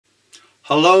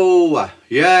Hello,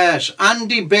 yes,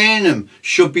 Andy Burnham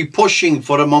should be pushing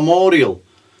for a memorial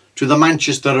to the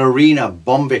Manchester Arena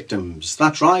bomb victims.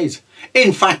 That's right.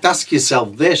 In fact, ask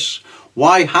yourself this: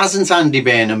 why hasn't Andy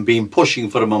Burnham been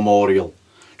pushing for a memorial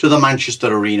to the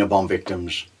Manchester Arena bomb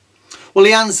victims? Well,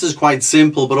 the answer is quite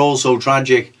simple but also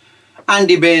tragic.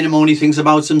 Andy Burnham only thinks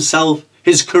about himself,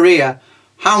 his career,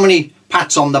 how many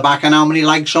pats on the back and how many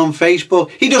likes on Facebook.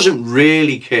 He doesn't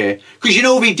really care, because you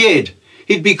know, if he did,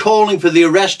 he'd be calling for the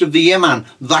arrest of the imam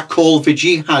that called for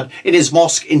jihad in his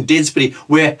mosque in Didsbury,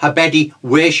 where Habedi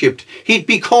worshipped. He'd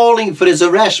be calling for his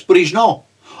arrest, but he's not.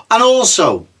 And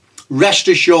also, rest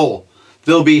assured,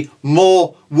 there'll be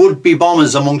more would-be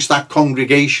bombers amongst that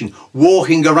congregation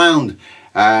walking around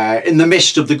in the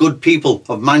midst of the good people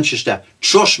of Manchester.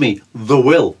 Trust me, there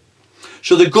will.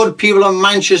 So the good people of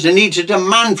Manchester need to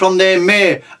demand from their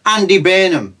mayor, Andy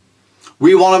Burnham,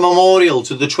 we want a memorial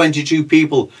to the 22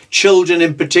 people, children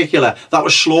in particular, that were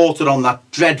slaughtered on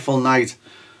that dreadful night.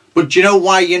 But do you know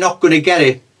why you're not going to get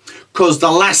it? Because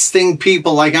the last thing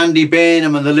people like Andy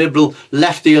Burnham and the liberal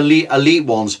lefty elite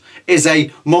ones is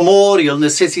a memorial in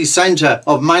the city centre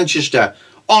of Manchester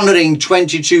honouring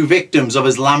 22 victims of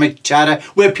Islamic terror,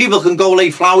 where people can go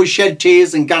lay flowers, shed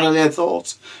tears and gather their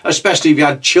thoughts, especially if you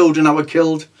had children that were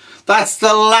killed. That's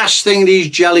the last thing these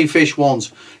jellyfish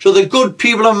want. So the good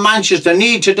people of Manchester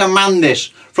need to demand this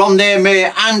from their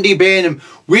mayor, Andy Burnham.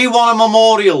 We want a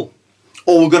memorial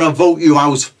or we're going to vote you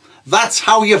out. That's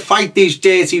how you fight these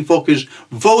dirty fuckers.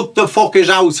 Vote the fuckers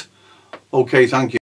out. Okay, thank you.